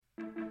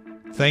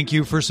Thank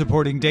you for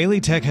supporting Daily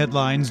Tech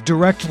Headlines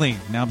directly.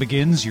 Now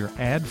begins your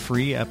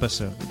ad-free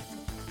episode.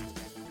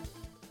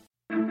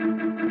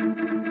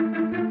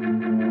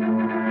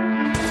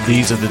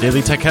 These are the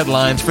Daily Tech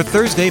Headlines for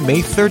Thursday,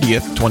 May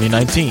 30th,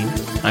 2019.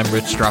 I'm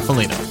Rich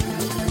Straffolino.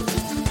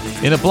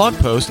 In a blog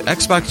post,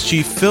 Xbox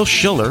chief Phil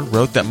Schiller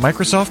wrote that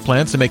Microsoft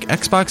plans to make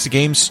Xbox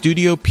Game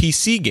Studio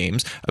PC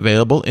games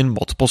available in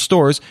multiple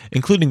stores,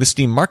 including the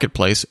Steam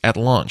Marketplace, at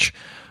launch.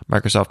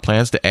 Microsoft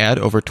plans to add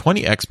over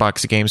 20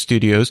 Xbox Game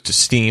Studios to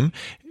Steam,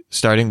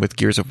 starting with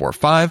Gears of War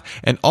 5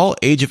 and all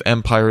Age of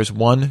Empires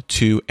 1,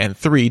 2, and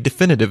 3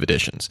 definitive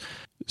editions.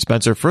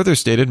 Spencer further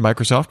stated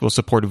Microsoft will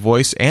support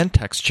voice and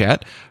text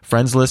chat,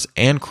 friends lists,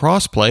 and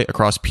crossplay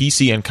across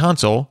PC and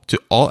console to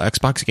all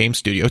Xbox Game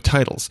Studio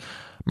titles.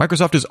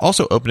 Microsoft is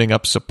also opening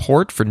up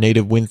support for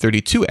native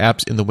Win32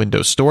 apps in the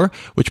Windows Store,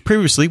 which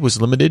previously was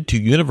limited to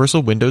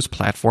Universal Windows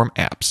Platform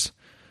apps.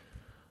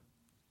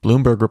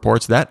 Bloomberg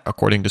reports that,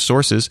 according to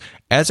sources,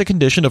 as a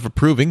condition of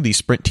approving the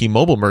Sprint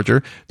T-Mobile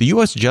merger, the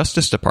U.S.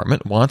 Justice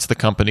Department wants the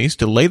companies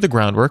to lay the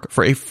groundwork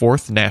for a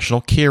fourth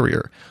national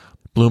carrier.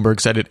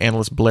 Bloomberg cited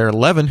analyst Blair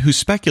Levin, who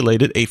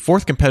speculated a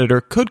fourth competitor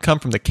could come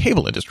from the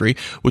cable industry,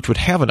 which would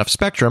have enough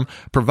spectrum,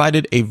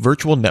 provided a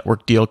virtual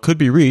network deal could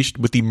be reached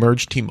with the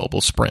merged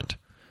T-Mobile Sprint.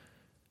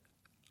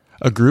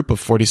 A group of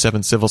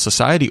 47 civil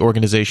society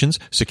organizations,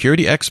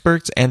 security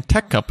experts, and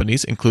tech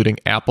companies, including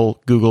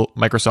Apple, Google,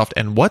 Microsoft,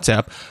 and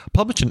WhatsApp,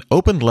 published an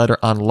open letter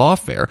on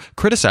Lawfare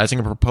criticizing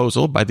a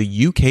proposal by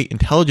the UK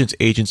intelligence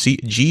agency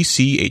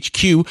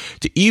GCHQ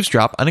to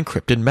eavesdrop on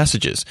encrypted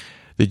messages.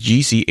 The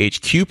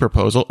GCHQ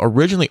proposal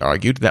originally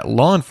argued that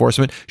law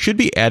enforcement should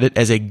be added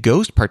as a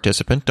ghost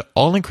participant to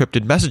all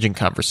encrypted messaging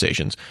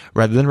conversations,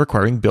 rather than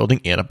requiring building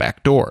in a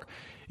backdoor.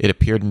 It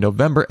appeared in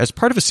November as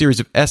part of a series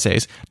of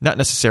essays, not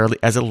necessarily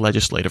as a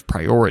legislative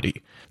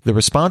priority. The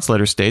response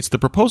letter states the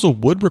proposal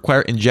would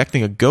require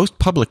injecting a ghost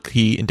public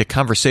key into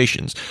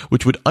conversations,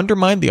 which would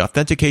undermine the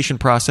authentication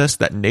process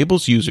that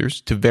enables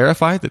users to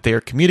verify that they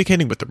are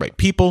communicating with the right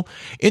people,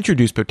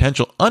 introduce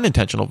potential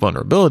unintentional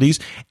vulnerabilities,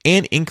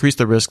 and increase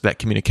the risk that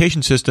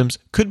communication systems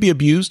could be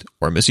abused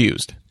or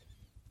misused.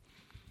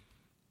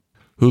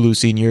 Hulu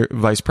Senior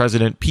Vice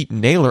President Pete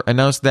Naylor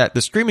announced that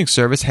the streaming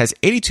service has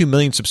 82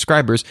 million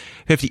subscribers,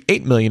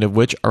 58 million of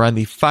which are on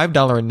the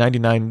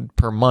 $5.99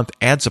 per month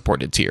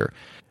ad-supported tier.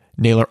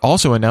 Naylor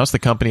also announced the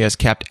company has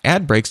capped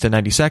ad breaks to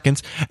 90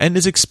 seconds and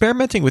is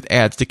experimenting with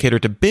ads to cater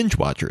to binge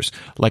watchers,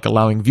 like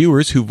allowing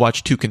viewers who've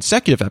watched 2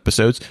 consecutive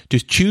episodes to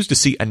choose to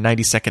see a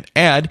 90-second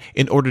ad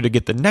in order to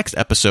get the next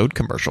episode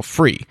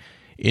commercial-free.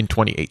 In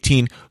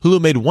 2018, Hulu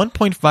made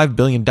 $1.5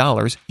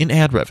 billion in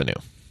ad revenue.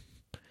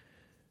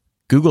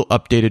 Google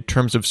updated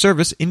terms of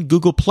service in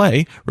Google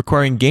Play,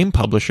 requiring game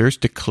publishers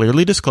to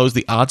clearly disclose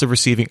the odds of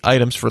receiving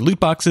items for loot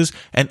boxes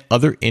and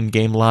other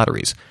in-game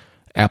lotteries.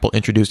 Apple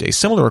introduced a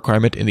similar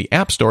requirement in the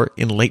App Store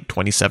in late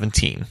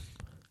 2017.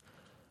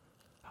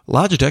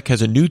 Logitech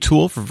has a new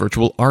tool for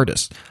virtual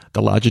artists.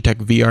 The Logitech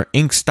VR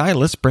Ink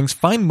Stylus brings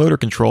fine motor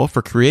control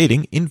for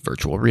creating in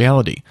virtual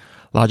reality.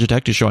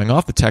 Logitech is showing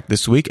off the tech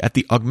this week at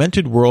the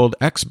Augmented World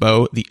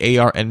Expo, the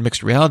AR and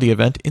mixed reality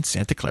event in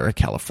Santa Clara,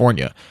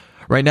 California.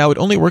 Right now, it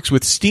only works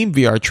with Steam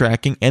VR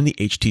tracking and the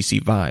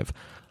HTC Vive.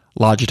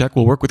 Logitech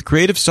will work with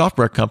creative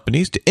software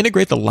companies to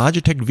integrate the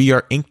Logitech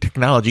VR Ink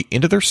technology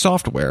into their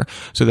software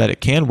so that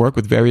it can work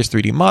with various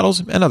 3D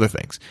models and other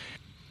things.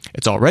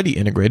 It's already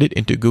integrated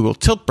into Google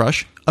Tilt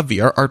Brush, a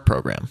VR art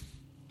program.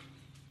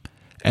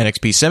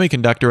 NXP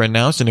Semiconductor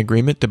announced an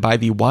agreement to buy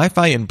the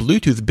Wi-Fi and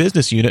Bluetooth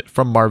business unit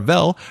from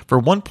Marvell for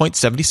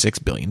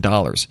 $1.76 billion.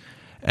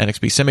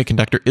 NXP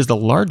Semiconductor is the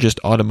largest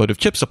automotive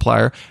chip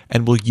supplier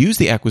and will use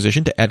the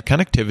acquisition to add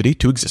connectivity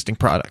to existing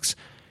products.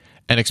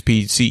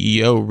 NXP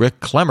CEO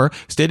Rick Clemmer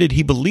stated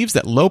he believes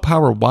that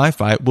low-power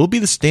Wi-Fi will be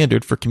the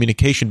standard for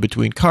communication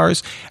between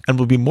cars and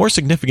will be more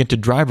significant to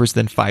drivers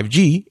than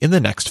 5G in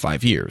the next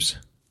 5 years.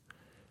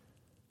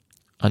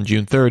 On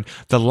June 3rd,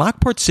 the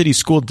Lockport City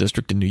School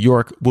District in New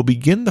York will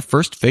begin the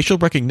first facial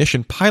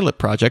recognition pilot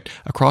project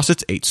across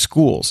its 8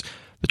 schools.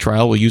 The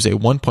trial will use a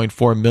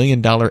 $1.4 million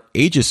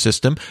AGIS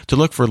system to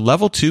look for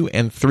Level 2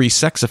 and 3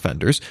 sex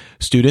offenders,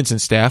 students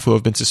and staff who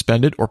have been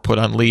suspended or put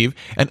on leave,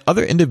 and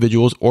other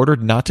individuals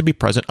ordered not to be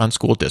present on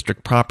school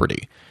district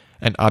property.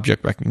 An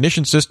object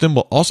recognition system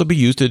will also be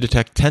used to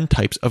detect 10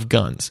 types of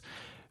guns.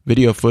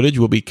 Video footage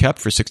will be kept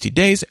for 60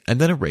 days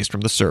and then erased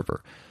from the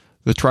server.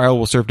 The trial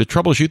will serve to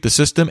troubleshoot the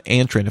system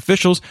and train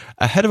officials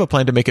ahead of a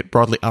plan to make it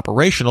broadly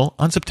operational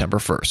on September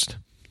 1st.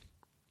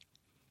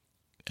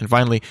 And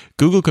finally,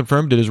 Google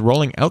confirmed it is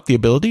rolling out the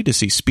ability to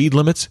see speed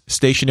limits,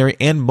 stationary,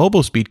 and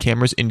mobile speed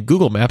cameras in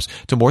Google Maps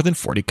to more than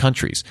 40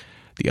 countries.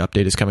 The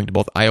update is coming to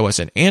both iOS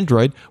and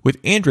Android, with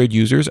Android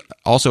users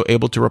also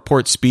able to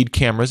report speed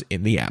cameras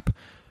in the app.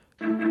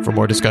 For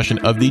more discussion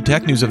of the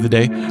tech news of the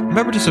day,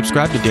 remember to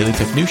subscribe to Daily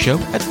Tech News Show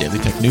at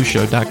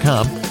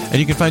dailytechnewsshow.com, and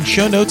you can find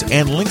show notes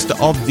and links to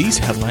all these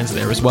headlines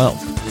there as well.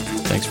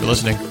 Thanks for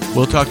listening.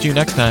 We'll talk to you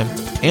next time.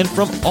 And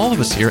from all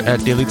of us here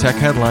at Daily Tech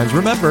Headlines,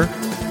 remember,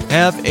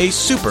 have a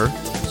super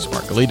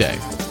sparkly day.